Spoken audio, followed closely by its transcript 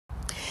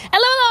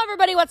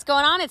everybody, what's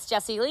going on? It's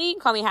Jessie Lee.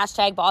 Call me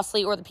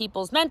 #BossLee or the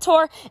People's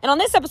Mentor. And on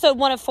this episode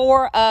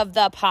 104 of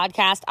the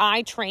podcast,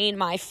 I train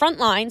my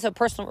frontline, so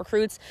personal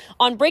recruits,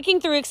 on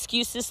breaking through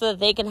excuses so that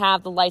they can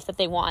have the life that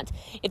they want.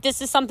 If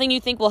this is something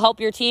you think will help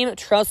your team,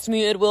 trust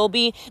me, it will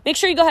be. Make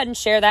sure you go ahead and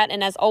share that.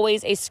 And as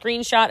always, a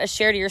screenshot, a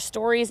share to your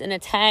stories, and a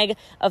tag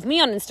of me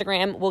on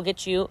Instagram will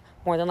get you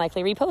more than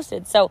likely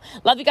reposted. So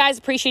love you guys.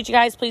 Appreciate you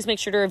guys. Please make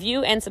sure to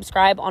review and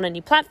subscribe on any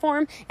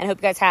platform. And hope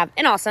you guys have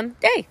an awesome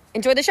day.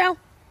 Enjoy the show.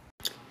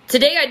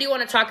 Today, I do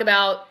want to talk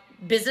about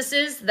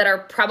businesses that are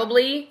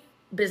probably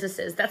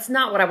businesses. That's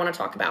not what I want to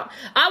talk about.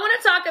 I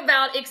want to talk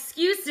about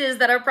excuses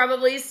that are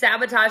probably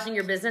sabotaging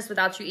your business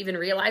without you even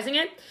realizing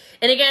it.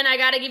 And again, I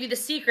got to give you the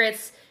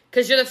secrets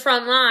because you're the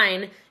front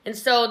line. And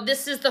so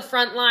this is the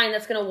front line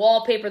that's going to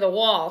wallpaper the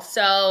wall.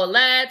 So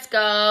let's go.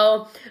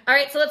 All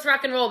right, so let's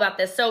rock and roll about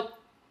this. So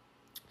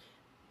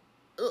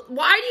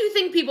why do you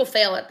think people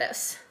fail at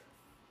this?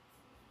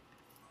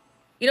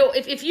 You know,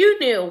 if you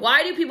knew,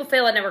 why do people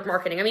fail at network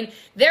marketing? I mean,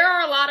 there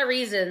are a lot of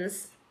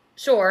reasons,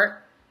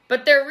 sure,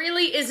 but there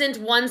really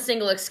isn't one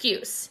single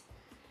excuse.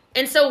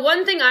 And so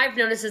one thing I've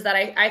noticed is that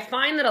I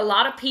find that a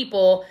lot of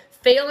people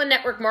fail in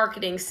network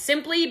marketing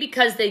simply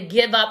because they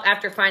give up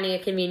after finding a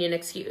convenient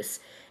excuse.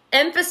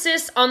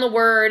 Emphasis on the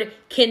word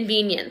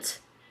convenient.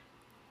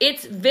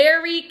 It's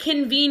very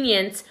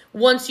convenient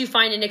once you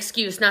find an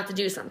excuse not to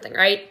do something,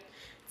 right?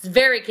 It's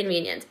very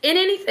convenient in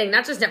anything,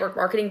 not just network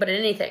marketing, but in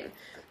anything.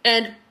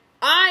 And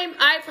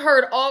I've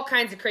heard all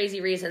kinds of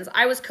crazy reasons.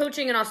 I was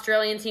coaching an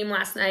Australian team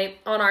last night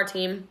on our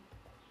team,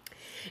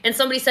 and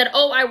somebody said,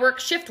 "Oh, I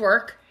work shift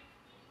work.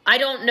 I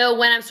don't know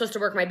when I'm supposed to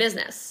work my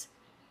business."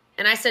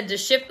 And I said,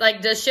 does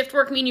shift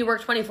work mean you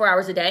work 24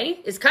 hours a day?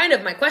 Is kind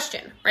of my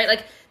question, right?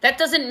 Like, that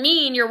doesn't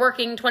mean you're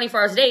working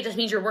 24 hours a day. It just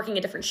means you're working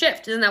a different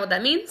shift. Isn't that what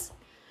that means?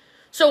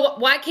 So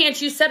why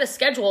can't you set a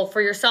schedule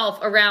for yourself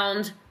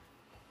around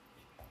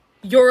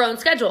your own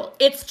schedule?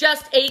 It's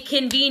just a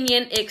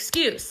convenient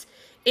excuse.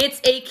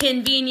 It's a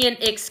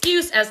convenient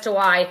excuse as to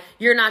why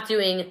you're not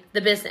doing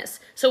the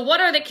business. So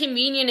what are the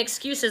convenient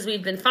excuses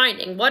we've been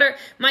finding?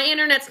 My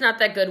internet's not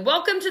that good.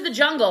 Welcome to the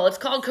jungle. It's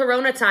called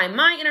Corona time.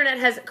 My internet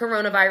has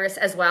coronavirus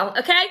as well,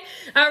 okay?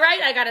 All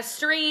right, I got a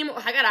stream.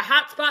 I got a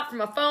hotspot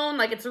from a phone.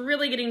 Like, it's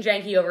really getting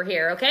janky over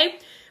here, okay?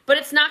 But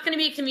it's not going to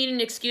be a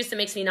convenient excuse that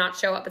makes me not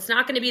show up. It's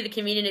not going to be the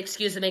convenient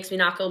excuse that makes me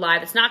not go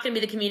live. It's not going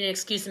to be the convenient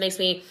excuse that makes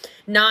me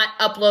not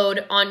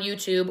upload on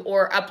YouTube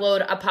or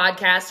upload a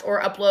podcast or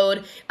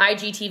upload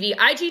IGTV.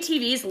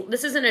 IGTVs,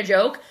 this isn't a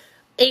joke,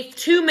 a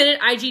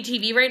 2-minute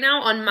IGTV right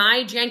now on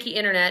my janky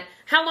internet.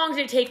 How long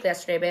did it take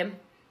yesterday, babe?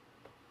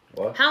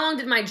 What? How long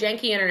did my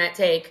janky internet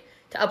take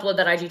to upload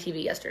that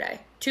IGTV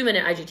yesterday?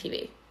 2-minute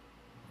IGTV.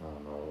 I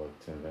don't know, like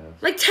 10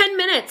 minutes. Like 10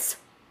 minutes.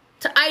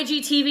 To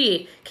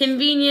IGTV.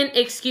 Convenient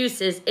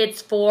excuses.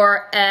 It's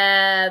forever.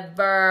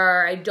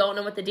 I don't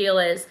know what the deal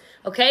is.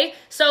 Okay?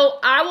 So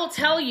I will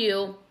tell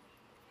you,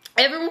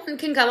 everyone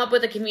can come up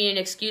with a convenient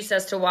excuse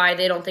as to why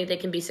they don't think they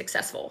can be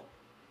successful.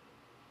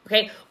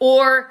 Okay?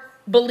 Or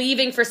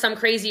believing for some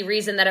crazy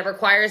reason that it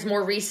requires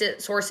more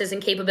resources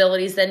and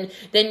capabilities than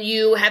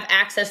you have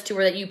access to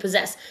or that you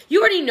possess. You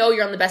already know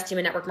you're on the best team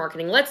in network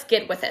marketing. Let's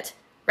get with it.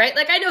 Right?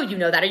 Like, I know you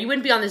know that, or you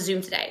wouldn't be on the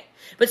Zoom today.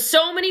 But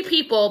so many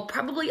people,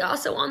 probably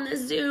also on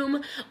this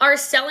Zoom, are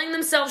selling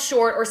themselves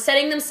short or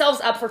setting themselves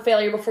up for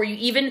failure before you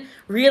even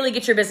really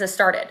get your business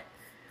started.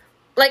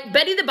 Like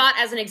Betty the Bot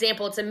as an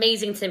example, it's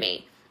amazing to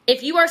me.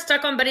 If you are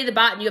stuck on Betty the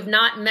Bot and you have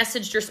not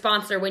messaged your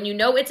sponsor when you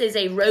know it is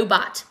a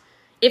robot,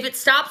 if it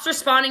stops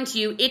responding to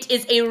you, it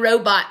is a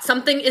robot.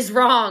 Something is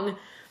wrong.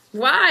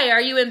 Why?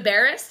 Are you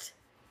embarrassed?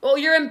 Well,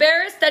 you're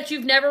embarrassed that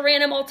you've never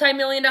ran a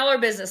multi-million-dollar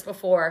business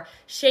before.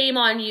 Shame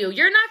on you.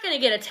 You're not going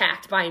to get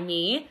attacked by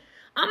me.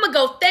 I'm going to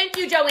go, thank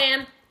you,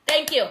 Joanne.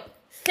 Thank you.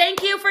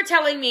 Thank you for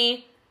telling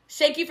me.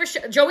 Thank you for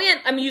Joanne.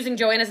 I'm using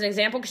Joanne as an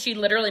example because she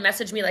literally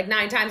messaged me like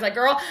 9 times. Like,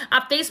 girl,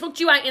 I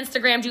Facebooked you, I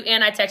Instagrammed you,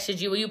 and I texted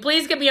you. Will you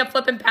please give me a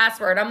flipping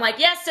password? I'm like,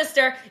 yes,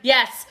 sister.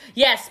 Yes.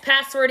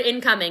 Password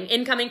incoming.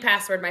 Incoming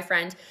password, my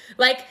friend.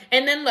 Like,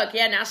 and then look,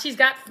 yeah, now she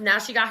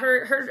got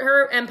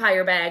her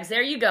Empire bags.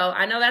 There you go.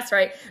 I know that's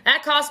right.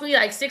 That cost me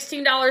like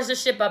 $16 to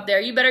ship up there.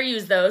 You better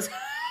use those.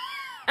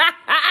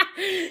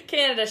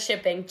 Canada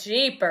shipping.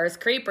 Jeepers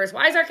creepers.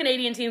 Why is our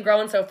Canadian team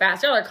growing so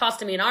fast? Y'all are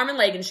costing me an arm and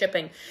leg in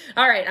shipping.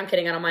 All right, I'm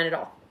kidding. I don't mind at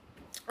all.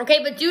 Okay,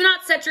 but do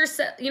not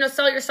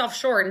sell yourself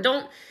short, and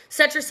don't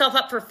set yourself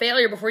up for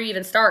failure before you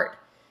even start.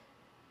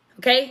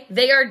 Okay?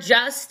 They are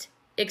just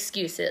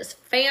excuses.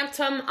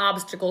 Phantom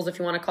obstacles, if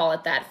you want to call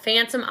it that.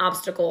 Phantom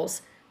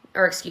obstacles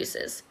are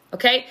excuses.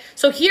 Okay?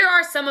 So here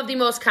are some of the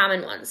most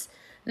common ones.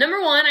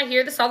 Number one, I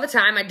hear this all the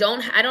time. I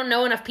don't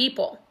know enough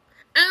people.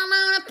 I don't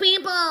know enough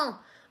people.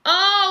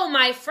 Oh,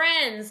 my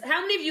friends. How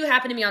many of you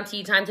happened to be on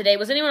Tea Time today?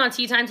 Was anyone on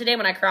Tea Time today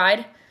when I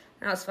cried?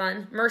 That was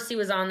fun. Mercy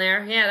was on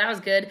there. Yeah, that was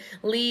good.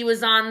 Lee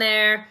was on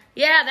there.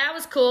 Yeah, that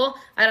was cool.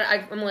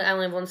 I only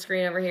have one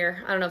screen over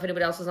here. I don't know if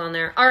anybody else was on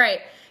there. All right.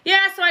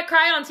 Yeah, so I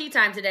cried on Tea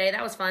Time today.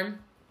 That was fun.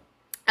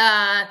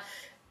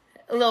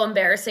 a little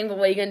embarrassing, but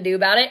what are you going to do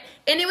about it?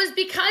 And it was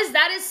because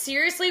that is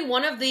seriously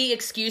one of the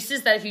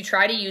excuses that if you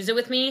try to use it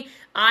with me,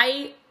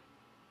 I'm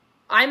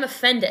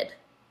offended.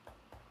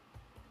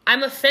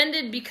 I'm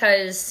offended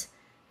because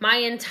my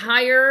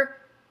entire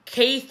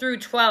K through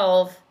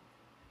 12,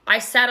 I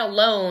sat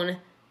alone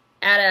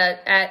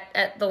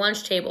at the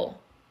lunch table.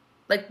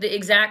 Like the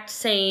exact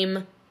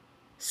same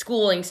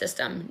schooling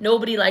system.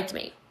 Nobody liked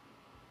me.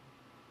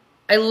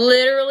 I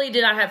literally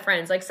did not have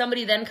friends. Like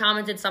somebody then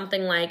commented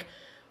something like,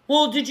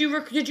 well, did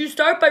you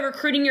start by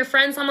recruiting your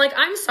friends? I'm like,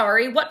 I'm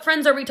sorry, what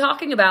friends are we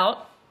talking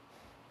about?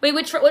 Wait,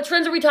 which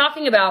friends are we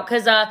talking about?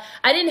 Because I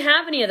didn't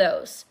have any of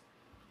those.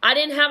 I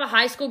didn't have a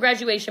high school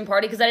graduation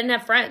party because I didn't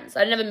have friends.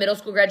 I didn't have a middle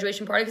school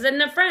graduation party because I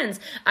didn't have friends.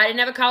 I didn't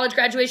have a college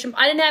graduation.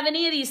 I didn't have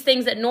any of these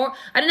things I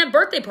didn't have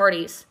birthday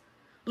parties.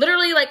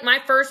 Literally, like my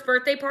first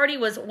birthday party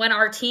was when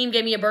our team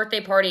gave me a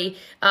birthday party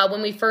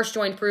when we first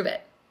joined Prove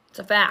It. It's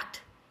a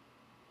fact.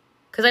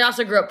 Because I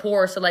also grew up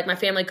poor, so like my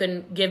family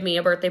couldn't give me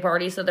a birthday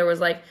party. So there was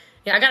like,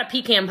 I got a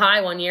pecan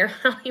pie one year.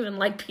 I don't even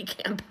like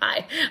pecan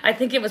pie. I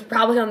think it was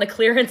probably on the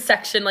clearance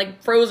section,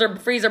 like freezer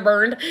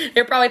burned.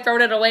 They're probably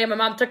throwing it away, and my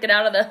mom took it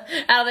out of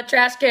the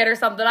trash can or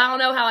something. I don't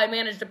know how I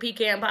managed a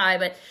pecan pie,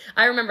 but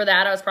I remember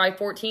that. I was probably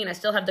 14. I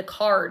still have the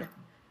card.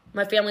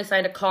 My family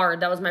signed a card.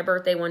 That was my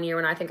birthday one year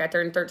when I think I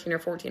turned 13 or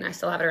 14. I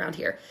still have it around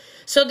here.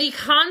 So the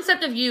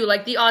concept of you,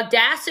 like the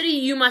audacity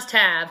you must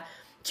have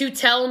to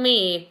tell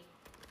me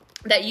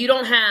that you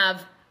don't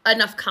have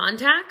enough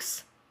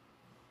contacts,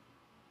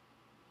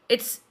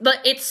 it's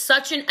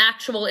such an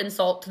actual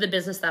insult to the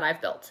business that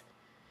I've built.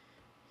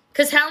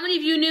 Because how many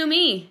of you knew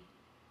me?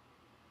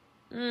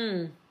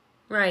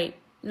 Right.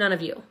 None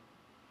of you.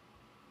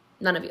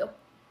 None of you.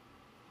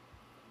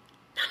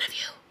 None of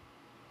you.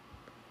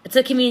 It's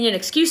a convenient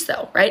excuse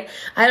though, right?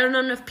 I don't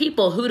know enough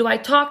people. Who do I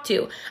talk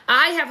to?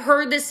 I have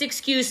heard this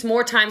excuse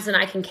more times than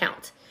I can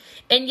count.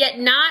 And yet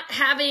not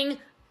having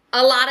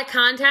a lot of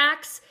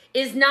contacts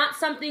is not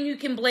something you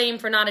can blame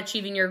for not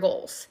achieving your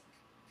goals.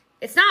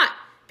 It's not.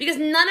 Because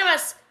none of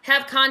us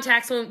have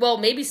contacts well,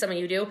 maybe some of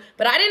you do,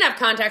 but I didn't have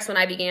contacts when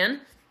I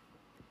began.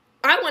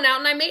 I went out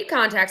and I made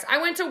contacts.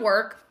 I went to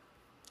work,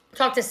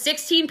 talked to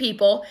 16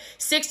 people.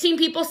 16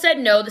 people said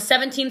no. The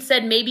 17th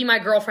said maybe my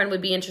girlfriend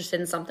would be interested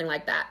in something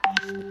like that.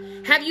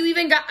 Have you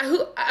even got,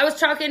 I was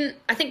talking,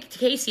 I think to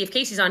Casey, if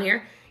Casey's on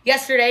here,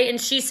 yesterday, and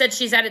she said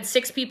she's added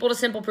 6 people to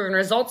Simple Proven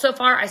Results so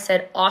far. I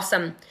said,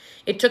 awesome.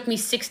 It took me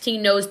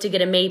 16 no's to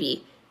get a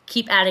maybe.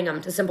 Keep adding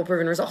them to Simple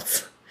Proven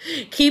Results.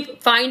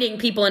 Keep finding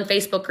people in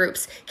Facebook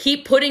groups.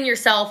 Keep putting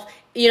yourself,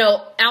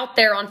 out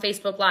there on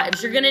Facebook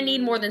Lives. You're going to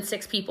need more than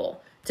 6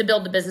 people to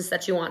build the business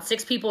that you want.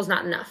 6 people is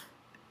not enough.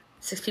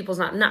 6 people is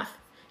not enough.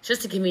 It's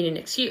just a convenient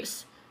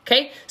excuse.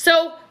 Okay?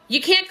 So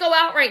you can't go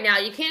out right now.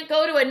 You can't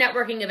go to a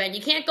networking event.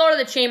 You can't go to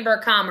the Chamber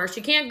of Commerce.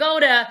 You can't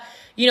go to,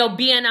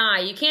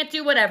 BNI. You can't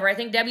do whatever. I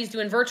think Debbie's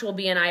doing virtual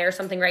BNI or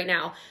something right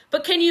now.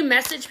 But can you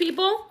message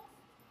people?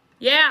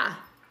 Yeah.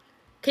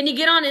 Can you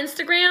get on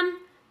Instagram?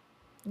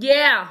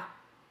 Yeah.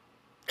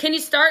 Can you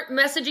start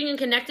messaging and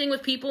connecting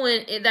with people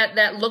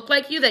that look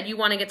like you that you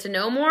want to get to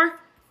know more?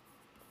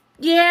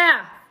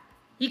 Yeah,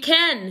 you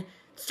can.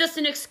 It's just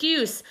an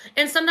excuse.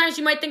 And sometimes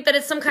you might think that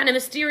it's some kind of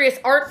mysterious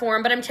art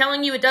form, but I'm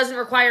telling you it doesn't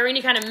require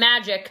any kind of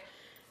magic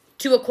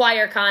to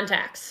acquire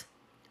contacts.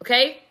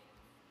 Okay?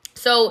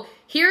 So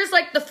here's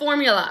like the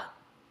formula.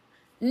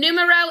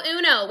 Numero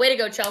uno. Way to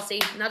go,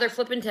 Chelsea. Another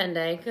flippin' 10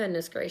 day.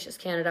 Goodness gracious,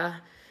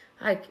 Canada.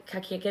 I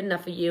can't get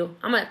enough of you.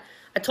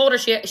 I told her,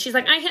 she's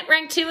like, I hit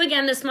rank 2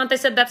 again this month. I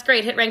said, that's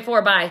great. Hit rank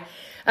 4. Bye.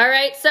 All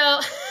right. So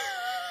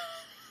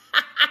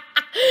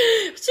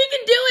she can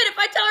do it. If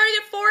I tell her to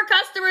get 4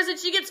 customers and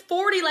she gets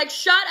 40, like,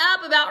 shut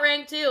up about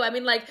rank 2. I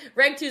mean, like,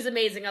 rank 2 is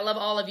amazing. I love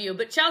all of you.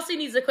 But Chelsea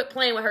needs to quit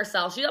playing with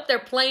herself. She's up there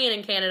playing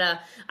in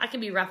Canada. I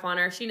can be rough on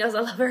her. She knows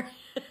I love her.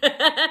 All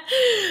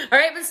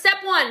right. But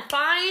step 1,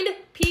 find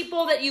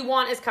people that you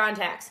want as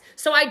contacts.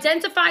 So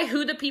identify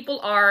who the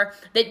people are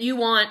that you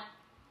want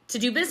to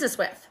do business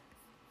with.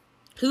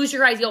 Who's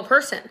your ideal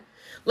person?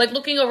 Like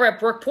looking over at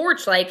Brooke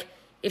Porch, like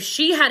if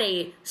she had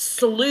a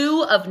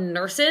slew of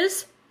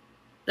nurses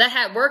that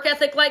had work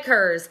ethic like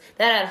hers,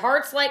 that had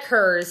hearts like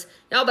hers,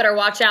 y'all better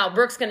watch out.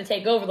 Brooke's going to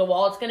take over the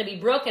wall. It's going to be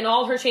Brooke and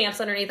all her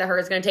champs underneath of her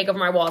is going to take over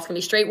my wall. It's going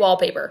to be straight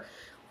wallpaper,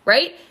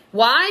 right?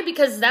 Why?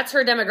 Because that's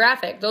her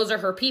demographic. Those are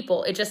her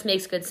people. It just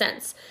makes good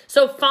sense.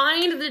 So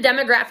find the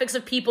demographics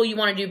of people you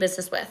want to do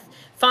business with.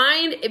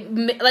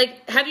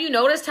 Have you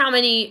noticed how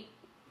many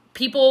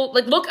people,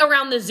 look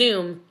around the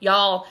Zoom,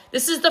 y'all.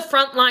 This is the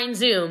frontline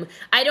Zoom.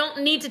 I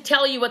don't need to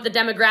tell you what the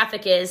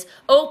demographic is.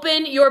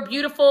 Open your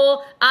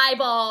beautiful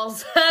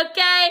eyeballs,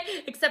 okay?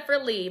 Except for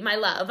Lee, my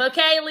love,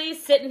 okay?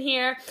 Lee's sitting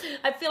here.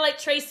 I feel like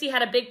Tracy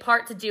had a big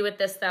part to do with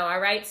this, though, all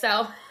right?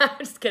 So, I'm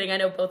just kidding. I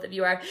know both of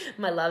you are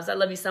my loves. I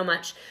love you so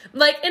much.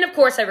 And of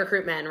course, I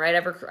recruit men, right?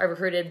 I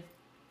recruited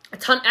a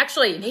ton.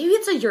 Actually, maybe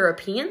it's a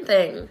European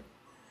thing.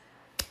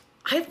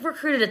 I've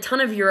recruited a ton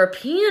of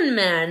European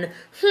men. And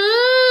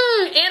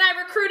I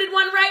recruited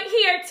one right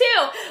here,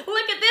 too.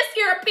 Look at this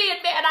European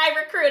man I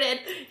recruited.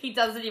 He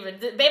doesn't even,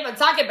 babe, I'm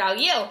talking about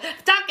you.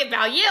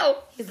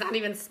 He's not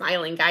even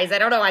smiling, guys. I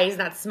don't know why he's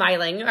not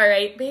smiling. All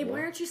right, babe,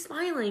 why aren't you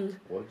smiling?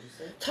 What did you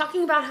say?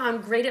 Talking about how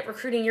I'm great at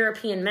recruiting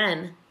European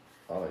men.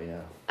 Oh,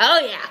 yeah.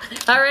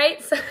 All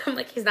right. So I'm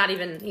like, he's not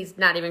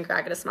even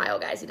cracking a smile,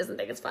 guys. He doesn't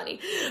think it's funny.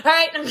 All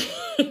right. I'm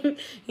kidding.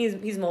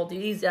 He's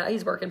moldy.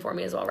 He's working for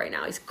me as well right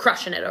now. He's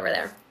crushing it over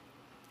there.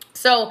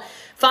 So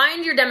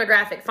find your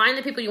demographic. Find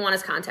the people you want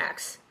as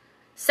contacts.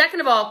 Second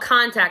of all,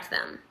 contact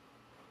them.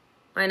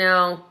 I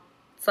know.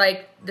 It's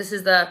like, this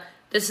is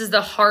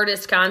the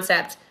hardest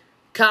concept.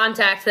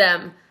 Contact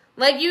them.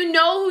 Like, you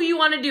know who you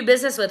want to do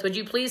business with. Would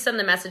you please send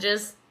the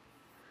messages?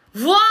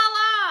 Voila!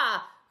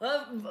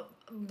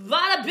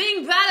 Bada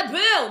bing, bada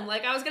boom.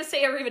 Like, I was going to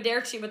say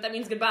arrivederci, but that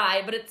means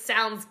goodbye, but it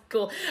sounds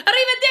cool.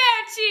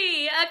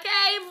 Arrivederci!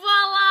 Okay,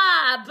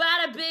 voila!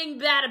 Bada bing,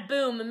 bada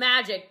boom.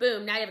 Magic.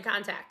 Boom. Now you have a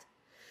contact.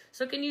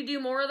 So can you do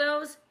more of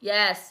those?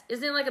 Yes.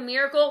 Isn't it like a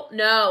miracle?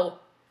 No.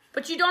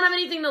 But you don't have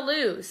anything to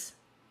lose.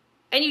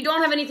 And you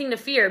don't have anything to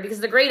fear, because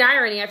the great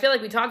irony, I feel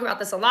like we talk about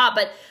this a lot,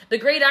 but the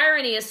great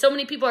irony is so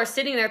many people are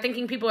sitting there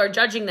thinking people are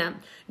judging them.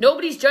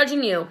 Nobody's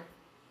judging you.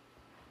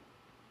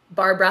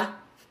 Barbara.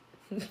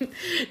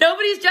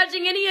 Nobody's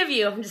judging any of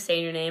you. I'm just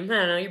saying your name. I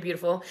don't know. You're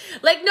beautiful.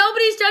 Like,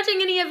 nobody's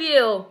judging any of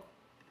you.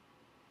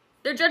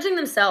 They're judging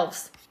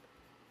themselves.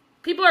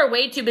 People are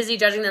way too busy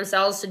judging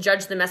themselves to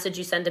judge the message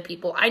you send to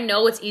people. I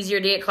know it's easier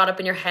to get caught up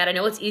in your head. I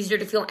know it's easier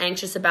to feel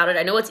anxious about it.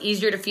 I know it's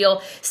easier to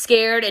feel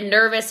scared and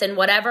nervous and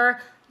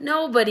whatever.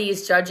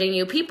 Nobody's judging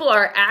you. People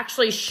are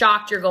actually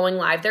shocked you're going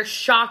live. They're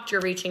shocked you're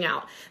reaching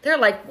out. They're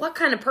like, what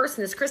kind of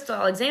person is Crystal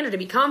Alexander to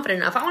be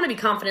confident enough? I want to be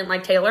confident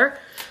like Taylor.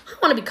 I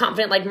want to be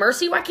confident like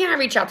Mercy. Why can't I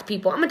reach out to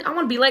people? I want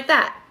to be like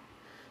that.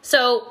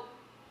 So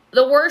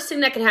the worst thing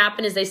that can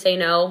happen is they say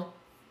no,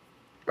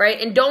 right?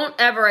 And don't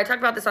ever, I talked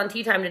about this on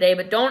Tea Time today,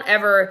 but don't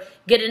ever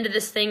get into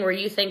this thing where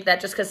you think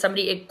that just because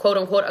somebody, quote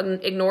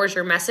unquote, ignores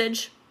your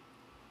message,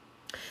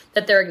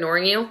 that they're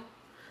ignoring you.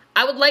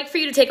 I would like for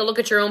you to take a look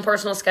at your own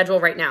personal schedule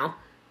right now.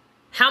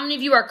 How many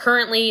of you are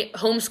currently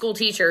homeschool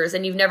teachers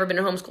and you've never been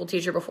a homeschool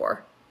teacher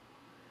before?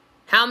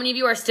 How many of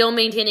you are still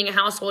maintaining a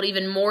household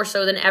even more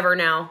so than ever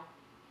now?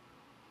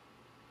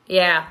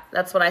 Yeah,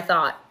 that's what I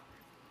thought.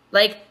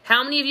 Like,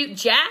 how many of you,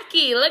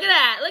 Jackie, look at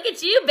that. Look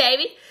at you,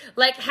 baby.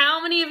 Like,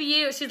 how many of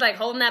you, she's like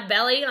holding that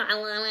belly. I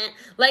love it.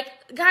 Like,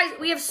 guys,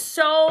 we have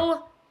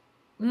so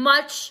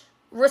much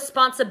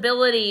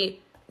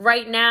responsibility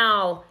right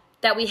now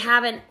that we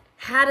haven't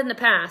had in the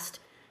past.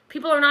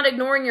 People are not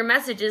ignoring your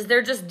messages.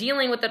 They're just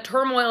dealing with the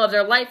turmoil of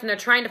their life and they're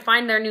trying to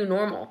find their new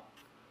normal.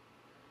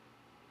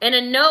 And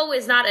a no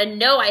is not a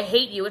no, I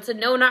hate you. It's a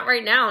no, not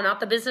right now, not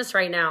the business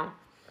right now.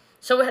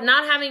 So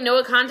not having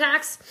no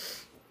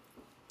contacts,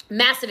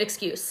 massive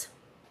excuse.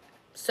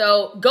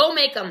 So go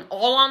make them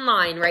all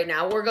online right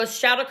now, or go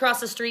shout across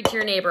the street to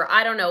your neighbor.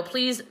 I don't know.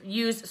 Please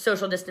use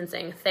social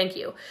distancing. Thank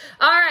you.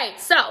 All right.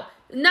 So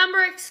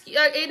another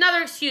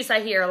excuse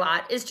I hear a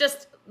lot is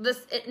just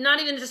this,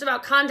 not even just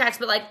about contacts,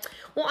 but like,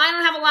 well, I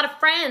don't have a lot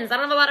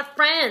of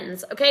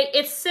friends. Okay.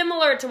 It's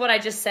similar to what I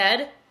just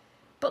said,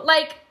 but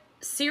like,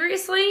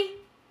 seriously?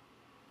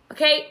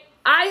 Okay.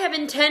 I have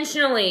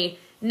intentionally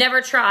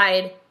never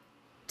tried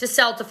to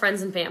sell to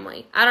friends and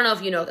family. I don't know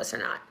if you know this or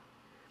not.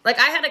 Like,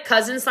 I had a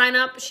cousin sign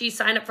up. She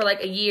signed up for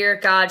like a year.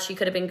 God, she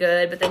could have been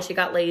good, but then she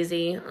got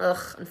lazy.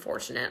 Ugh,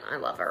 unfortunate. I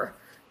love her.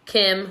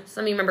 Kim.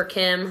 Some of you remember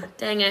Kim.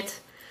 Dang it.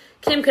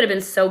 Kim could have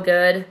been so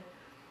good.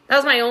 That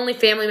was my only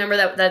family member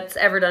that's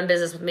ever done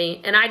business with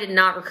me. And I did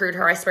not recruit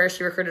her. I swear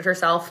she recruited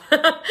herself.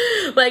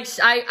 Like,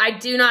 I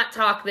do not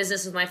talk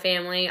business with my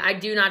family. I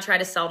do not try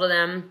to sell to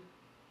them.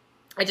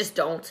 I just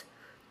don't.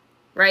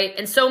 Right?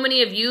 And so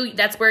many of you,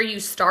 that's where you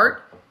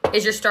start,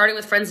 is you're starting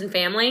with friends and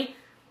family.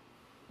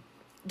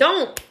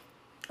 Don't.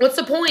 What's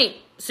the point?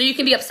 So you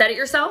can be upset at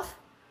yourself?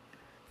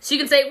 So you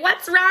can say,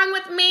 what's wrong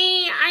with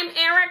me? I'm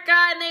Erica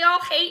and they all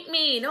hate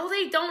me. No,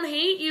 they don't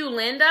hate you,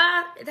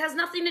 Linda. It has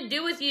nothing to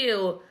do with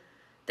you.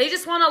 They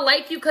just want to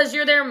like you because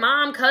you're their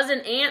mom,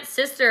 cousin, aunt,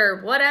 sister,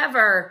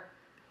 whatever.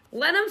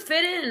 Let them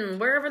fit in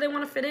wherever they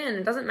want to fit in.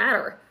 It doesn't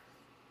matter.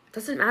 It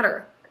doesn't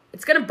matter.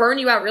 It's going to burn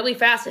you out really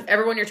fast if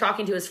everyone you're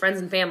talking to is friends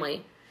and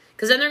family.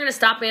 Because then they're going to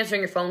stop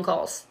answering your phone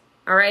calls.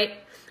 All right?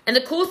 And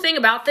the cool thing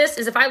about this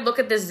is if I look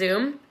at this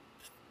Zoom,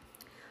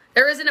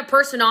 there isn't a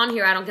person on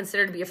here I don't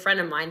consider to be a friend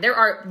of mine. There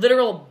are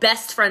literal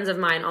best friends of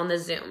mine on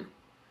this Zoom.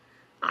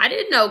 I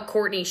didn't know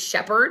Courtney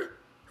Shepard.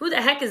 Who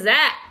the heck is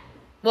that?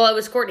 Well, it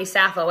was Courtney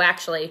Sappho,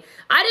 actually.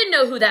 I didn't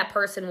know who that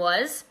person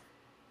was.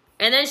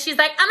 And then she's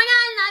like, oh my God,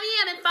 I love you.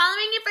 I've been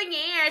following you for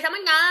years. Oh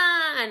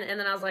my God. And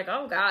then I was like,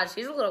 oh God,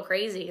 she's a little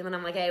crazy. And then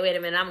I'm like, hey, wait a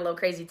minute. I'm a little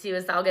crazy too.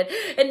 It's all good.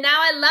 And now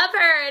I love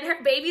her. And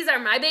her babies are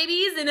my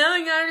babies. And oh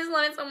my God, I just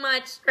love it so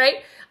much. Right?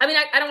 I mean,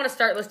 I don't want to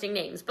start listing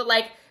names. But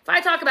like, if I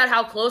talk about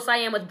how close I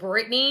am with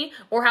Brittany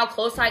or how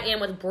close I am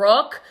with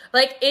Brooke,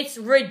 like, it's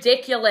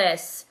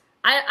ridiculous.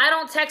 I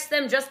don't text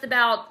them just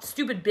about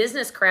stupid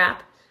business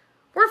crap.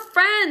 We're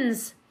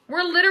friends.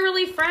 We're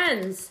literally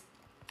friends.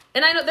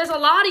 And I know there's a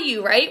lot of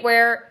you, right,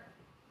 where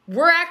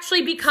we're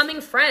actually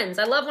becoming friends.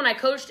 I love when I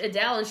coached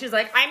Adele and she's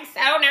like, I'm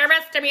so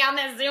nervous to be on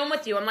this Zoom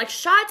with you. I'm like,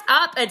 shut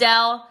up,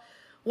 Adele.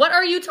 What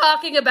are you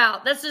talking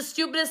about? That's the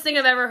stupidest thing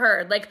I've ever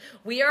heard. Like,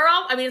 we are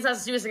all, I mean, it's not the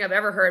stupidest thing I've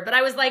ever heard, but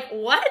I was like,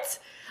 what?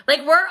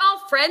 Like, we're all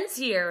friends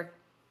here.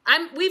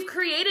 We've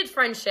created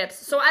friendships.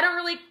 So I don't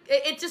really,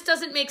 it just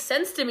doesn't make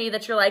sense to me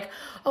that you're like,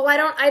 oh, I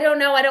don't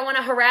know. I don't want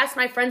to harass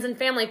my friends and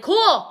family.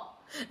 Cool.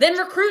 Then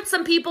recruit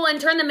some people and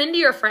turn them into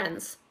your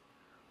friends.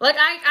 Like,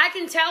 I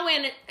can tell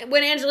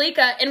when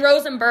Angelica and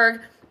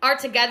Rosenberg are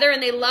together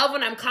and they love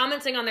when I'm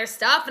commenting on their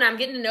stuff and I'm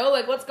getting to know,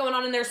 like, what's going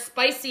on in their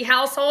spicy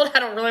household. I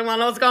don't really want to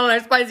know what's going on in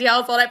their spicy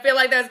household. I feel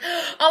like there's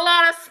a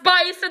lot of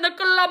spice in the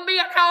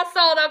Colombian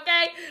household,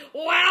 okay?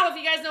 Wow, if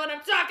you guys know what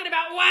I'm talking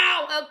about.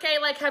 Wow, okay,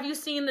 like, have you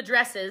seen the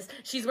dresses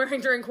she's wearing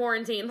during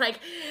quarantine?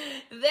 Like,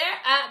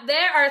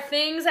 there are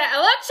things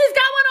that, look, she's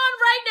got one on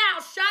right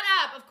now. Shut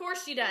up. Of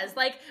course she does.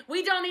 Like,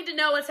 we don't need to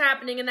know what's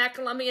happening in that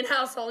Colombian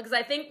household because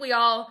I think we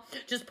all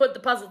just put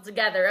the puzzle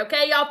together,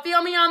 okay? Y'all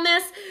feel me on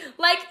this?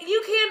 Like,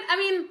 you can't, I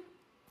mean,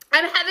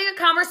 I'm having a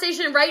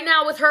conversation right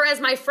now with her as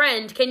my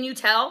friend. Can you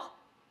tell?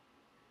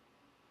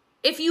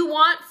 If you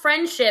want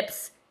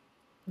friendships,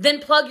 then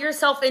plug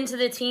yourself into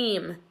the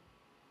team.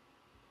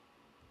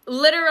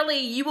 Literally,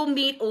 you will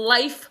meet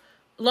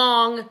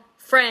lifelong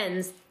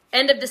friends.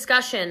 End of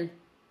discussion.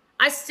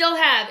 I still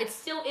have, it's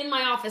still in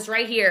my office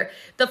right here,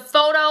 the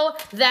photo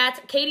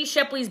that Katie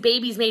Shepley's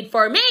babies made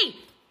for me.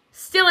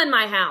 Still in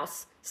my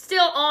house.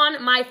 Still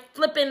on my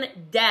flippin'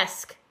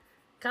 desk.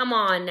 Come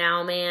on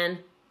now, man.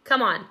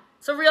 Come on.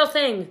 It's a real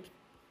thing.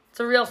 It's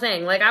a real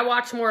thing. Like, I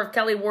watch more of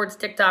Kelly Ward's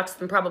TikToks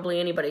than probably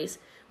anybody's.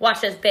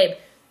 Watch this, babe.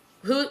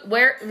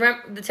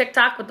 Remember the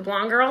TikTok with the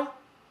blonde girl?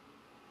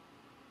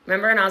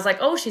 Remember? And I was like,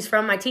 oh, she's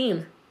from my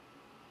team.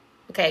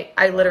 Okay,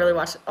 I literally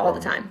watch it all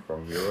the time.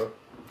 From Europe?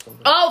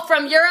 Oh,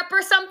 from Europe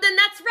or something?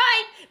 That's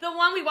right. The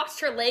one we watched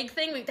her leg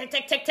thing. We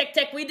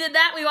tick. We did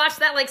that. We watched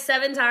that like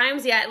 7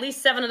 times. Yeah, at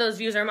least 7 of those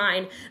views are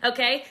mine.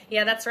 Okay?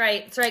 Yeah, that's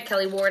right. That's right,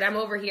 Kelly Ward. I'm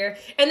over here.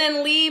 And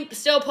then Lee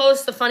still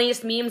posts the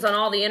funniest memes on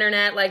all the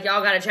internet. Like,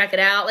 y'all got to check it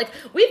out. Like,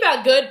 we've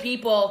got good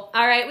people.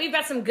 All right? We've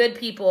got some good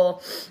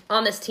people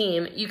on this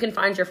team. You can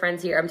find your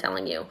friends here, I'm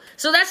telling you.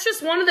 So that's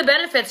just one of the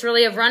benefits,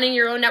 really, of running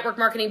your own network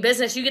marketing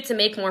business. You get to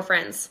make more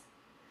friends.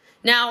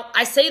 Now,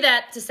 I say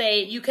that to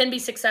say you can be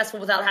successful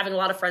without having a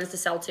lot of friends to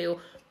sell to,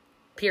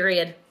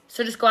 period.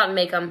 So just go out and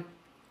make them.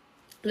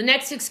 The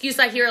next excuse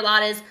I hear a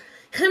lot is,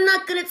 I'm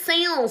not good at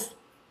sales.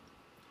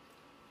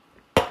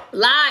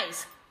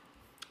 Lies.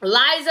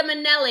 Liza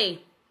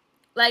Minnelli.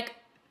 Like,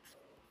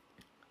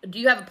 do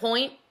you have a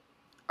point?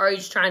 Or are you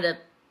just trying to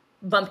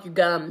bump your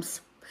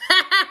gums?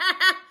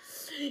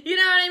 You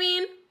know what I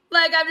mean?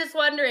 Like, I'm just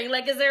wondering,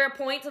 like, is there a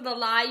point to the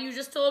lie you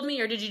just told me?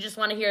 Or did you just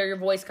want to hear your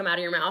voice come out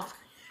of your mouth?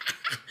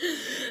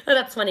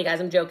 That's funny, guys.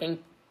 I'm joking.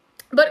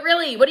 But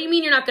really, what do you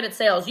mean you're not good at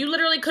sales? You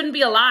literally couldn't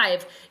be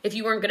alive if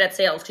you weren't good at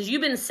sales because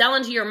you've been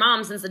selling to your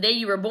mom since the day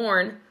you were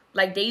born,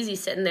 like Daisy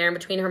sitting there in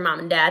between her mom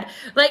and dad.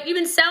 Like, you've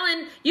been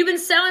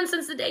selling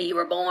since the day you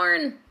were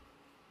born.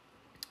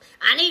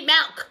 I need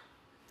milk.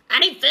 I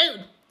need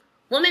food.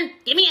 Woman,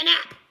 give me a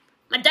nap.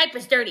 My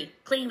diaper's dirty.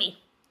 Clean me,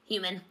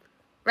 human.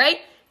 Right?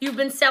 You've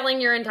been selling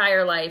your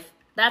entire life.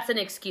 That's an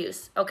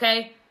excuse,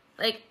 okay?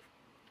 Like,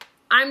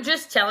 I'm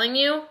just telling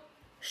you.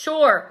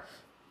 Sure,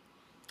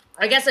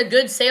 I guess a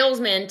good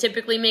salesman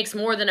typically makes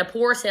more than a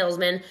poor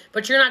salesman,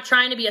 but you're not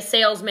trying to be a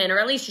salesman, or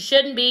at least you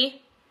shouldn't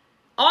be.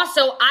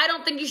 Also, I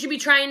don't think you should be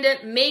trying to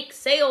make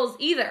sales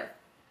either.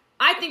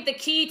 I think the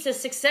key to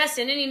success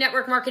in any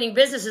network marketing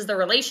business is the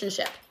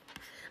relationship.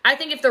 I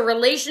think if the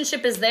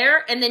relationship is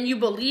there and then you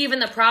believe in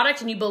the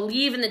product and you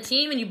believe in the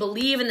team and you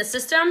believe in the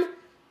system,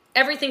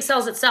 everything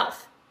sells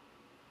itself.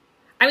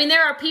 I mean,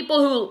 there are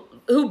people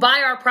who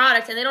buy our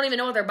product and they don't even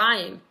know what they're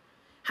buying.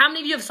 How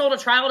many of you have sold a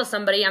trial to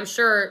somebody? I'm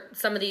sure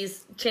some of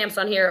these champs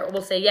on here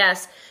will say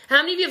yes. How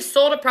many of you have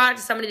sold a product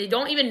to somebody, they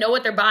don't even know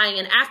what they're buying,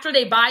 and after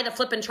they buy the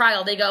flippin'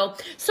 trial, they go,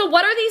 so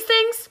what are these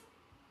things?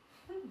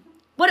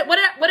 What did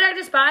I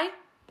just buy?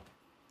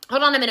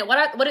 Hold on a minute.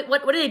 What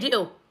do they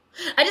do?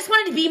 I just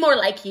wanted to be more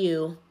like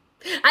you.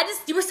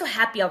 You were so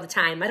happy all the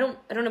time. I don't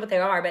know what they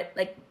are, but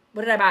like,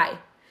 what did I buy?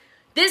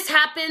 This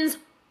happens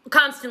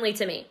constantly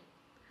to me.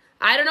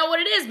 I don't know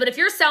what it is, but if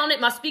you're selling it,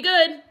 must be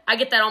good. I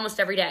get that almost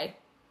every day.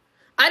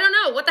 I don't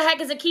know. What the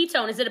heck is a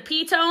ketone? Is it a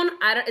ketone?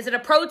 Is it a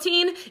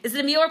protein? Is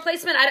it a meal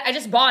replacement? I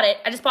just bought it.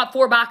 I just bought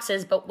 4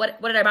 boxes, but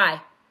what did I buy?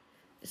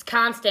 It's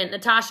constant.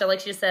 Natasha, like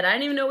she just said, I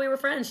didn't even know we were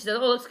friends. She said,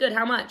 oh, looks good.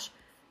 How much?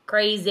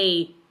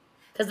 Crazy.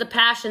 Because the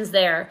passion's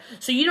there.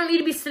 So you don't need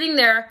to be sitting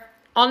there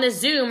on this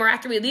Zoom or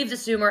after we leave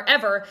this Zoom or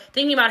ever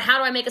thinking about how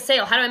do I make a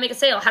sale? How do I make a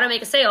sale? How do I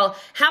make a sale?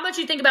 How about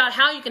you think about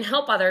how you can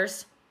help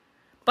others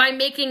by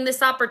making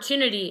this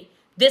opportunity,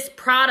 this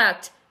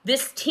product,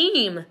 this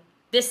team,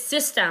 this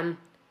system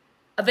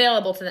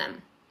available to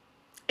them.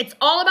 It's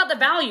all about the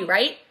value,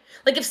 right?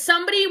 Like if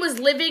somebody was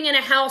living in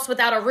a house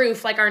without a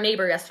roof, like our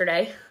neighbor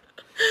yesterday,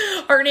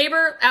 our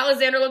neighbor,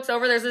 Alexander, looks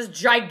over, there's this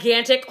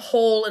gigantic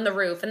hole in the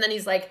roof. And then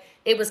he's like,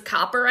 it was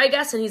copper, I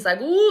guess. And he's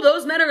like, ooh,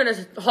 those men are going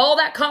to haul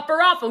that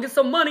copper off and get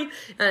some money.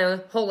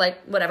 Whole,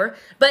 like, whatever.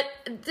 But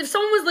if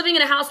someone was living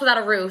in a house without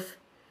a roof,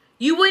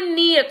 you wouldn't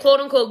need a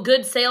quote-unquote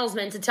good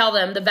salesman to tell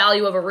them the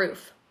value of a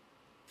roof.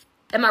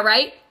 Am I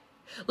right?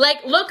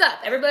 Like, look up.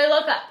 Everybody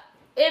look up.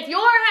 If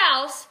your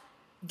house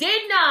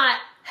did not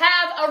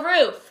have a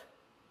roof,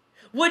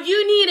 would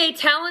you need a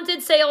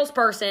talented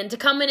salesperson to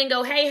come in and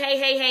go,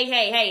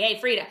 hey,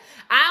 Frida,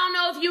 I don't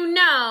know if you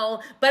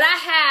know, but I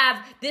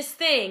have this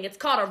thing. It's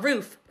called a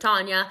roof,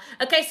 Tanya.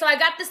 Okay, so I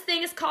got this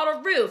thing. It's called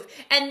a roof.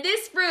 And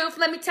this roof,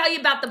 let me tell you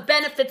about the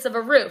benefits of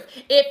a roof.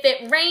 If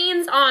it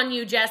rains on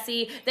you,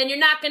 Jesse, then you're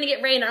not going to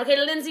get rained on. Okay,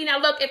 Lindsay, now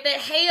look, if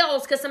it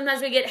hails, because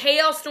sometimes we get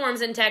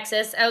hailstorms in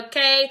Texas,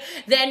 okay,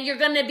 then you're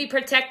going to be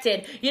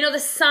protected. You know, the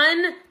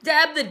sun,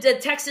 Deb, the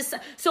Texas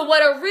sun. So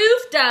what a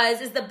roof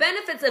does is the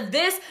benefits of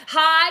this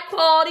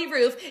high-quality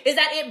roof is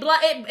that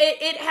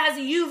it has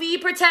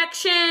UV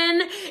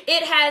protection,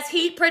 it has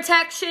heat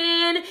protection,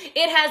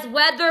 it has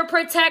weather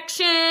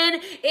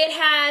protection, it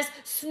has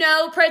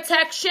snow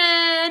protection,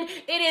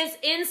 it is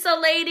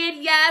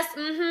insulated, yes,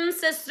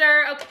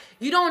 sister. Okay,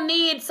 you don't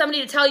need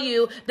somebody to tell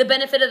you the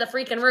benefit of the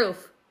freaking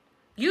roof.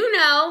 You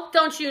know,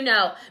 don't you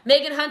know?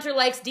 Megan Hunter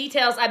likes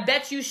details. I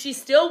bet you she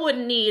still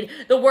wouldn't need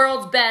the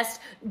world's best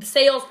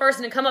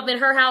salesperson to come up in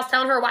her house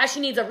telling her why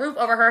she needs a roof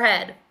over her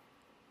head.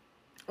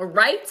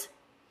 Right?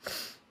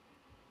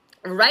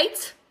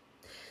 Right?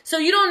 So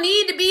you don't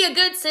need to be a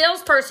good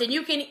salesperson.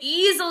 You can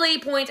easily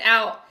point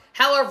out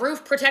how a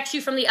roof protects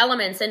you from the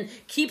elements and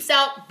keeps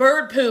out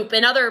bird poop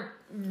and other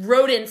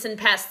rodents and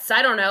pests.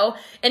 I don't know.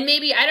 And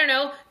maybe, I don't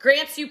know,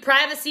 grants you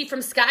privacy from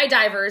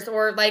skydivers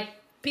or like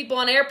people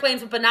on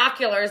airplanes with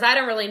binoculars. I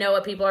don't really know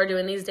what people are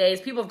doing these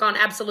days. People have gone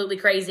absolutely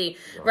crazy,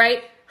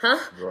 right? Huh?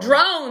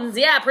 Drones.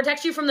 Yeah,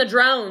 protects you from the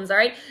drones, all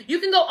right? You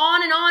can go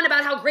on and on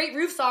about how great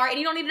roofs are, and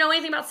you don't need to know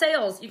anything about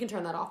sales. You can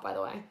turn that off, by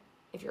the way,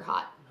 if you're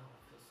hot.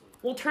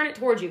 We'll turn it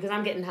towards you because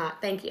I'm getting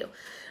hot. Thank you.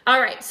 All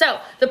right, so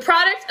the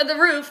product of the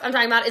roof I'm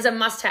talking about is a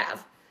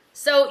must-have.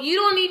 So you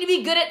don't need to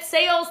be good at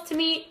sales to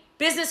meet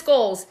business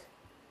goals,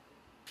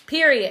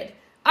 period.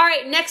 All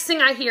right, next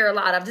thing I hear a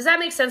lot of. Does that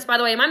make sense, by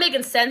the way? Am I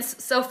making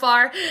sense so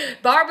far?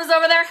 Barb is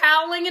over there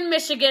howling in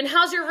Michigan.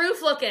 How's your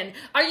roof looking?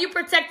 Are you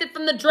protected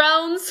from the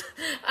drones?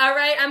 All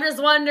right, I'm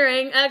just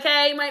wondering.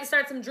 Okay, you might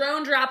start some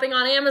drone dropping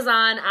on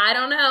Amazon. I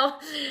don't know.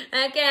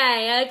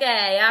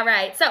 Okay, all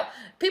right. So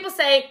people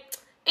say,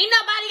 ain't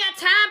nobody got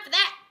time for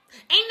that.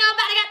 Ain't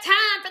nobody got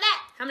time for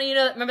that. How many of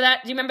you know? Remember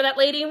that? Do you remember that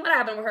lady? What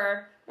happened with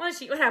her? What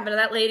happened to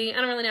that lady? I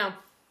don't really know.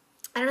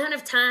 I don't have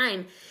enough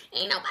time.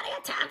 Ain't nobody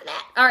got time for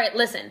that. All right,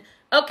 listen.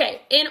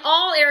 Okay, in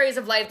all areas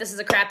of life, this is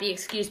a crappy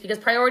excuse because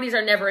priorities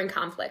are never in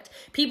conflict.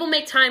 People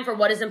make time for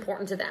what is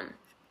important to them.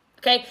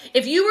 Okay,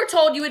 if you were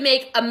told you would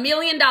make $1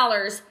 million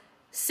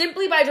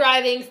simply by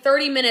driving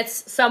 30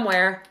 minutes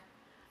somewhere,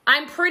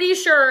 I'm pretty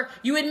sure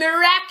you would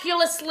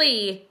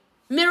miraculously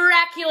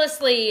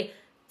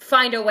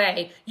find a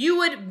way. You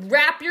would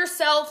wrap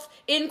yourself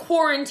in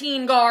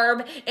quarantine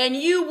garb and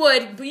you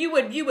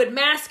would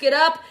mask it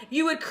up.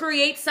 You would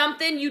create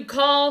something. You'd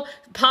call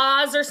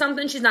Pause or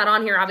something. She's not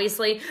on here,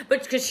 obviously,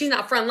 but because she's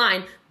not front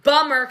line.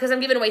 Bummer, because I'm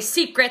giving away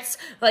secrets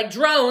like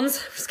drones.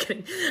 I'm just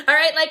kidding. All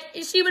right,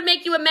 like she would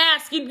make you a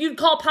mask. You'd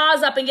call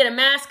Pause up and get a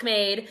mask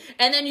made,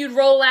 and then you'd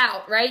roll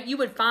out, right? You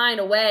would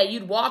find a way.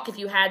 You'd walk if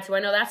you had to. I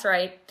know that's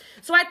right.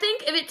 So I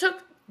think if it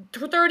took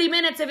 30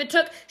 minutes, if it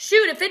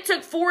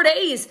took 4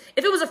 days,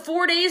 if it was a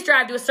 4 days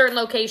drive to a certain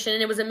location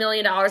and it was $1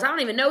 million, I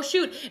don't even know,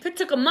 if it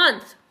took a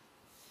month,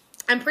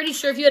 I'm pretty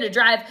sure if you had to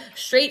drive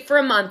straight for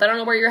a month, I don't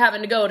know where you're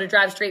having to go to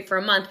drive straight for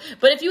a month,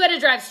 but if you had to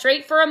drive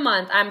straight for a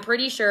month, I'm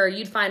pretty sure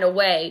you'd find a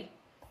way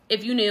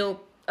if you knew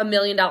 $1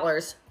 million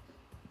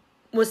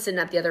was sitting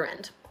at the other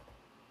end.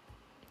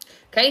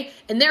 Okay?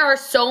 And there are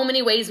so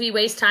many ways we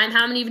waste time.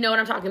 How many of you know what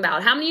I'm talking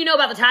about? How many of you know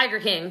about the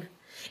Tiger King?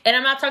 And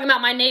I'm not talking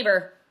about my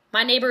neighbor.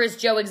 My neighbor is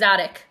Joe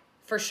Exotic,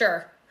 for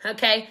sure,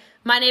 okay?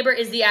 My neighbor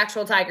is the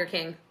actual Tiger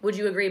King. Would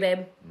you agree,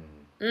 babe?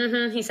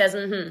 He says,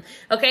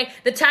 Okay,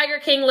 the Tiger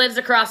King lives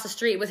across the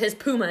street with his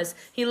pumas.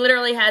 He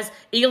literally has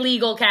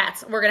illegal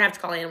cats. We're going to have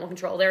to call animal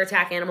control. They're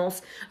attack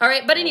animals. All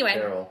right, but anyway.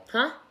 Carol.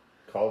 Huh?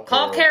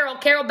 Call Carol.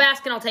 Carol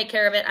Baskin will take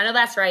care of it. I know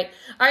that's right.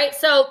 All right,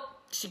 so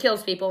she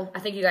kills people. I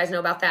think you guys know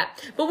about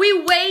that. But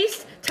we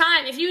waste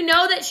time. If you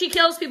know that she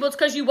kills people, it's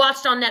because you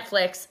watched on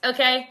Netflix,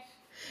 okay?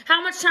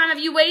 How much time have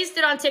you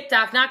wasted on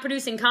TikTok, not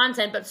producing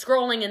content, but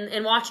scrolling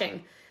and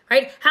watching,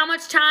 right? How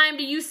much time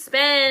do you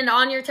spend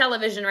on your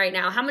television right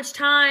now? How much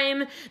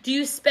time do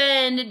you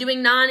spend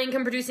doing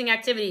non-income producing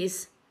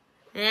activities?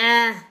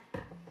 Can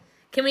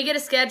we get a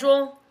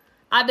schedule?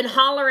 I've been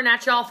hollering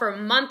at y'all for a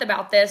month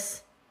about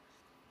this.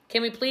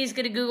 Can we please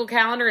get a Google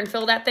Calendar and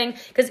fill that thing?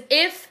 Because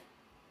if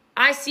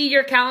I see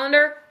your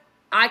calendar,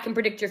 I can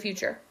predict your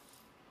future.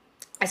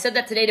 I said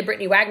that today to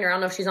Brittany Wagner. I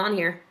don't know if she's on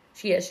here.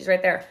 She is. She's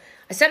right there.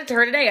 I said it to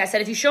her today. I said,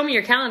 if you show me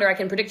your calendar, I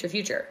can predict your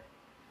future.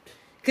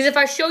 Because if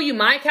I show you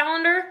my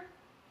calendar,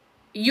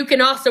 you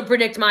can also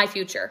predict my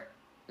future.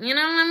 You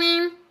know what I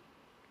mean?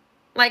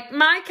 Like,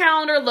 my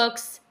calendar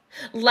looks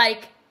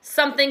like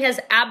something has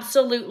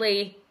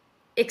absolutely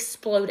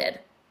exploded.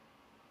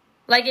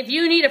 Like, if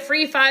you need a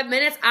free 5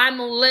 minutes, I'm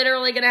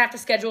literally going to have to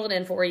schedule it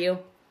in for you.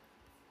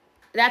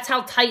 That's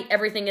how tight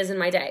everything is in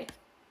my day,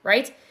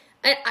 right?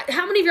 And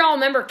how many of y'all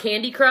remember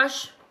Candy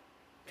Crush? Do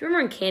you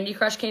remember when Candy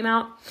Crush came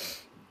out?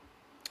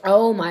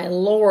 Oh my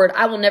Lord,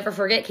 I will never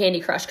forget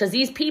Candy Crush, because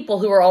these people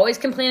who are always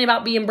complaining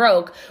about being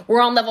broke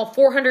were on level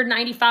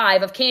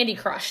 495 of Candy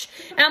Crush.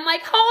 And I'm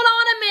like, hold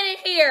on a minute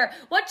here.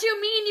 What you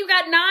mean you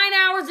got 9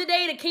 hours a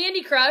day to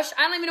Candy Crush?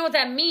 I don't even know what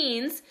that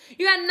means.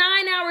 You got 9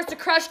 hours to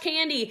crush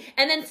candy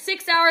and then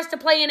 6 hours to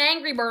play an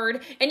Angry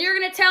Bird, and you're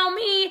going to tell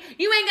me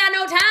you ain't got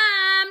no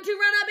time to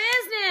run a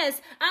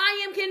business.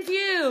 I am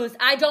confused.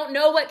 I don't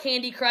know what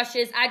Candy Crush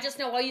is. I just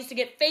know I used to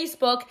get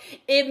Facebook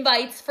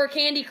invites for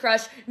Candy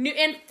Crush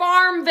and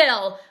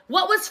Farmville.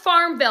 What was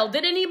Farmville?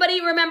 Did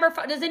anybody remember?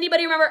 Does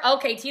anybody remember?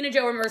 Okay, Tina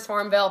Jo remembers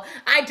Farmville.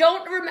 I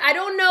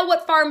don't know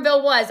what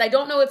Farmville was. I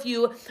don't know if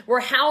you were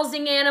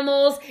housing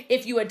animals,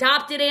 if you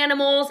adopted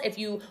animals,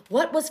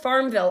 what was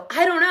Farmville?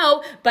 I don't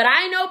know, but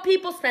I know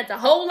people spent a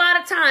whole lot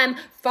of time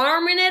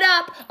farming it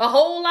up, a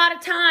whole lot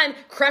of time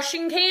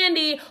crushing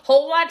candy,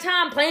 whole lot of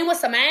time playing with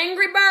some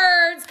Angry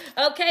Birds.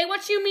 Okay,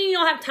 what you mean you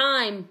don't have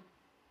time?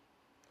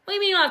 What do you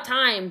mean you don't have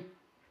time?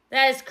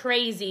 That is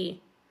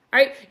crazy. All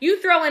right, you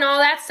throw in all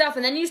that stuff,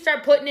 and then you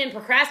start putting in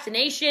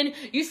procrastination.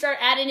 You start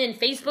adding in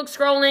Facebook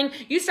scrolling.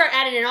 You start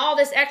adding in all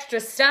this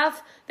extra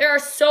stuff. There are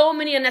so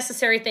many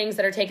unnecessary things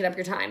that are taking up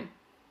your time.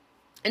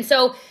 And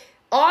so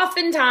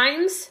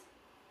oftentimes,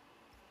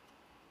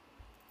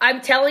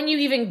 I'm telling you,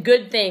 even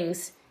good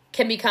things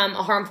can become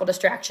a harmful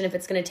distraction if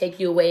it's going to take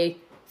you away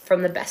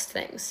from the best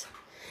things.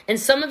 And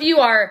some of you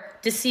are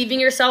deceiving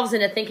yourselves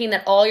into thinking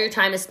that all your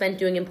time is spent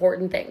doing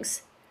important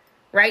things,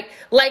 right?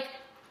 Like,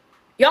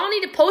 y'all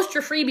need to post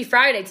your Freebie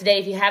Friday today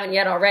if you haven't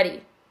yet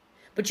already.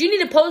 But you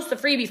need to post the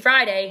Freebie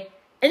Friday,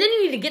 and then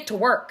you need to get to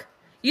work.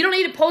 You don't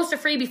need to post a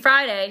Freebie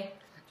Friday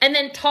and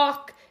then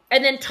talk,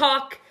 and then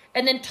talk,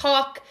 and then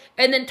talk,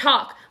 and then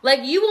talk.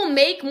 Like, you will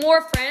make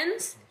more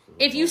friends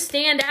if you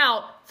stand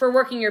out for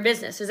working your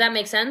business. Does that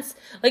make sense?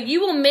 Like, you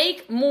will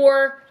make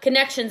more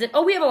connections. And,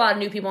 we have a lot of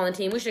new people on the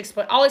team. We should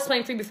explain. I'll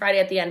explain Freebie Friday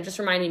at the end. Just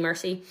remind me,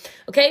 Mercy.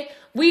 Okay?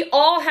 We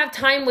all have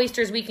time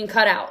wasters we can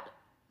cut out.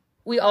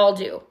 We all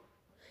do.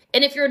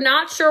 And if you're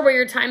not sure where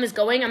your time is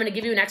going, I'm going to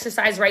give you an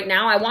exercise right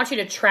now. I want you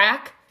to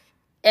track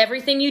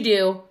everything you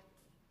do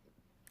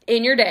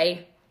in your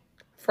day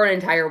for an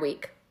entire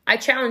week. I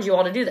challenge you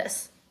all to do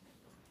this.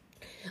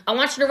 I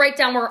want you to write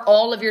down where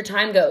all of your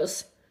time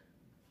goes.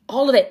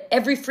 All of it,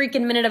 every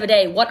freaking minute of a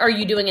day. What are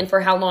you doing and for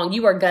how long?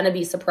 You are going to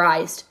be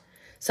surprised.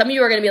 Some of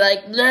you are going to be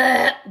like,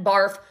 bleh,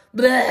 barf,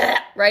 bleh,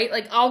 right?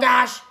 Like, oh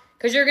gosh.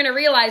 Because you're going to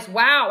realize,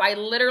 wow, I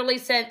literally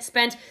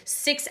spent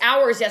 6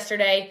 hours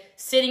yesterday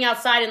sitting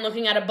outside and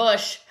looking at a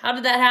bush. How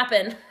did that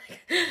happen?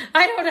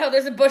 I don't know.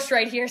 There's a bush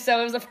right here,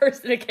 so it was the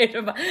first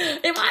indication.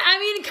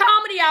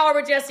 Comedy hour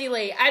with Jessie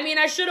Lee.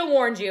 I should have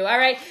warned you, all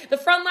right? The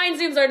frontline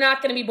Zooms are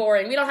not going to be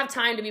boring. We don't have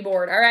time to be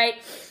bored, all right?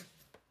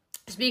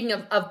 Speaking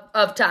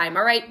of time,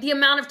 all right? The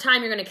amount of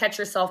time you're going to catch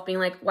yourself being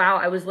like, wow,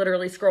 I was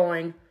literally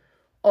scrolling.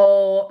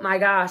 Oh my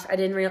gosh, I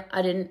didn't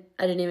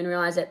even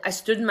realize it. I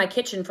stood in my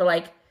kitchen for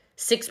like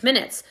 6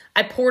 minutes.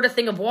 I poured a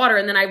thing of water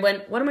and then I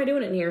went, what am I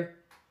doing in here?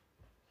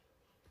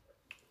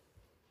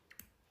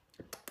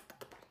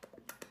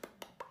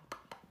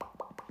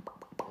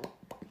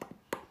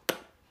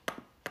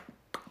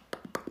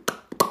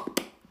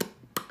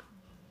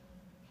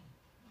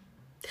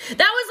 That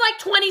was like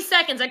 20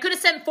 seconds. I could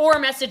have sent 4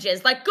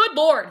 messages. Like, good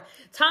Lord.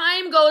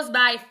 Time goes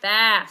by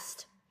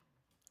fast.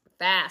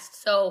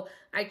 Fast. So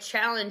I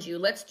challenge you.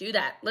 Let's do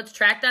that. Let's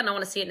track that, and I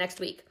want to see it next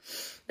week.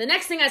 The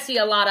next thing I see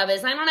a lot of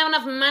is, I don't have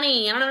enough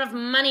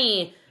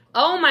money.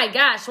 Oh my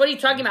gosh, what are you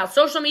talking about?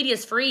 Social media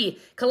is free.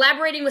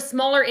 Collaborating with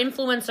smaller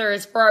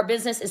influencers for our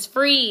business is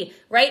free,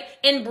 right?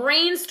 And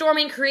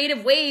brainstorming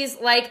creative ways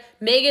like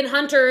Megan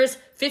Hunter's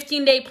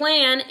 15-day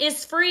plan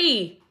is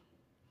free.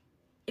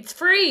 It's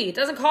free. It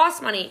doesn't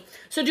cost money.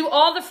 So do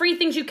all the free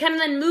things you can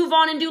and then move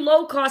on and do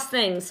low-cost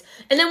things.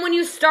 And then when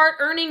you start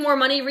earning more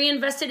money,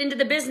 reinvest it into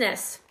the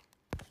business,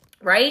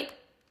 right?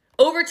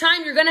 Over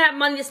time, you're going to have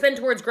money to spend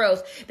towards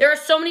growth. There are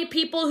so many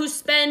people who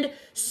spend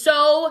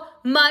so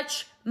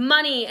much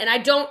money, and I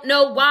don't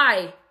know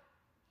why.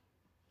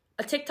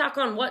 A TikTok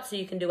on what so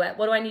you can do it?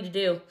 What do I need to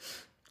do?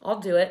 I'll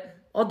do it.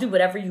 I'll do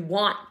whatever you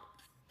want.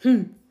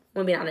 Maybe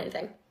not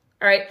anything.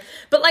 All right.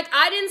 But like,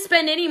 I didn't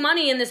spend any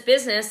money in this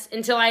business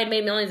until I had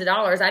made millions of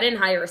dollars. I didn't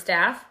hire a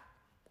staff.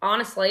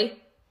 Honestly.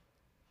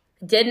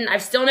 Didn't.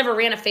 I've still never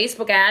ran a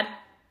Facebook ad.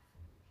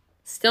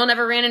 Still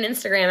never ran an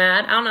Instagram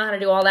ad. I don't know how to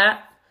do all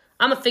that.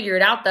 I'm going to figure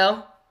it out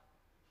though.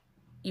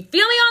 You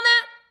feel me on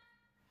that?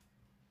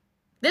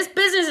 This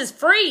business is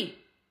free.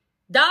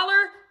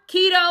 Dollar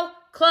Keto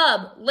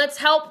Club. Let's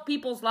help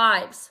people's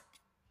lives.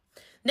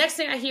 Next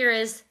thing I hear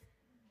is,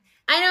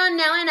 I don't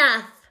know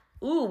enough.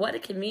 Ooh, what a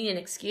convenient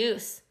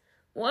excuse.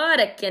 What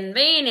a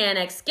convenient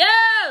excuse.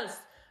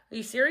 Are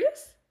you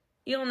serious?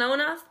 You don't know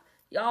enough?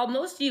 Y'all,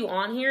 most of you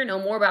on here know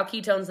more about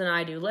ketones than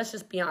I do. Let's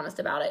just be honest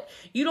about it.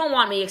 You don't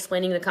want me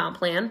explaining the comp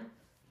plan.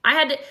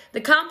 The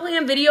comp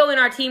plan video in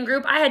our team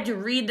group, I had to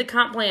read the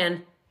comp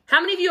plan.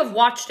 How many of you have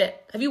watched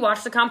it? Have you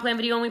watched the comp plan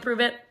video and we prove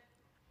it?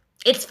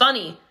 It's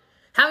funny.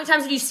 How many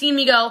times have you seen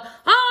me go, oh,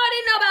 I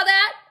didn't know about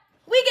that.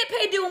 We get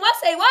paid doing what?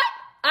 Say what?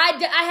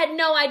 I had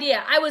no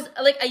idea. I was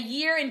like a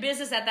year in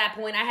business at that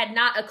point. I had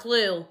not a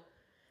clue.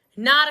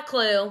 Not a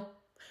clue.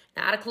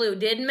 Not a clue.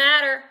 Didn't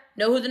matter.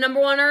 Know who the number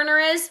one earner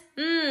is?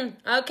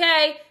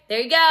 Okay. There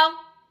you go.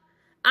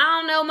 I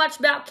don't know much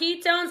about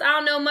ketones. I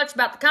don't know much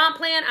about the comp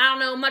plan. I don't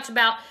know much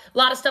about a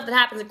lot of stuff that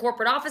happens in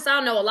corporate office. I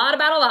don't know a lot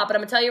about a lot, but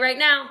I'm going to tell you right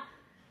now,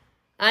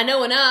 I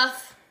know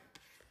enough.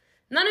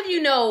 None of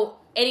you know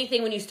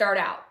anything when you start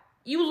out.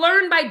 You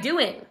learn by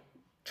doing.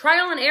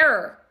 Trial and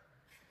error.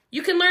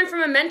 You can learn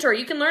from a mentor.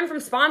 You can learn from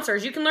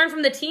sponsors. You can learn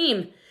from the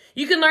team.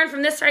 You can learn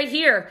from this right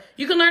here.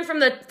 You can learn from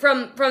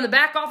the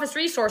back office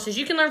resources.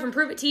 You can learn from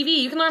Prove It TV.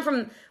 You can learn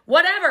from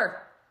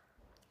whatever.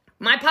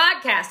 My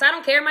podcast. I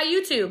don't care. My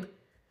YouTube.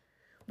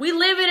 We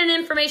live in an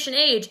information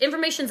age.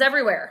 Information's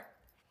everywhere.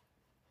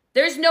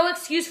 There's no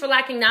excuse for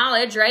lacking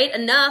knowledge, right?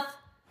 Enough.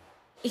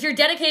 If you're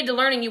dedicated to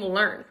learning, you will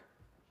learn.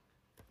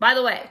 By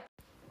the way,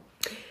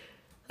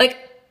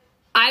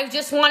 I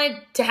just wanted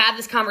to have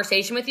this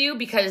conversation with you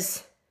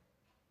because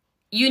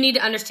you need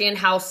to understand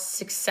how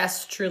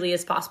success truly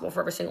is possible for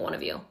every single one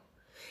of you.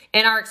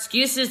 And our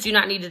excuses do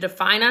not need to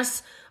define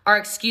us. Our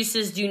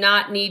excuses do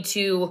not need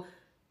to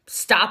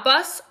stop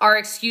us. Our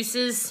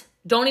excuses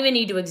don't even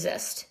need to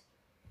exist.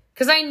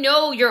 Because I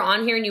know you're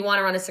on here and you want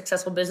to run a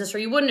successful business, or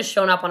you wouldn't have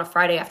shown up on a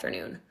Friday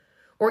afternoon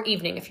or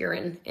evening if you're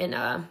in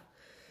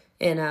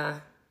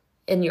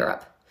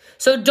Europe.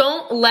 So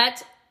don't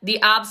let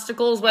the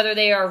obstacles, whether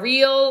they are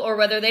real or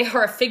whether they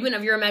are a figment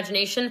of your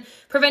imagination,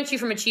 prevent you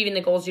from achieving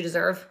the goals you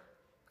deserve.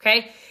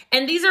 Okay?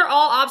 And these are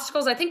all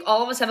obstacles I think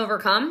all of us have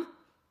overcome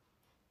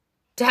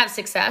to have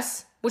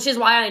success, which is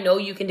why I know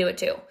you can do it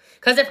too.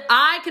 Because if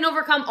I can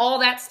overcome all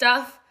that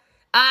stuff,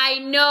 I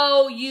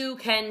know you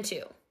can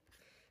too.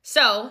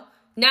 So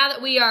now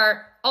that we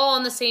are all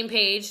on the same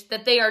page,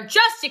 that they are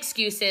just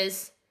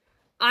excuses,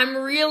 I'm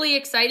really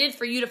excited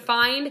for you to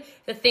find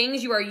the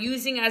things you are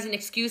using as an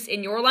excuse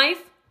in your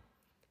life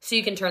so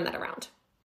you can turn that around.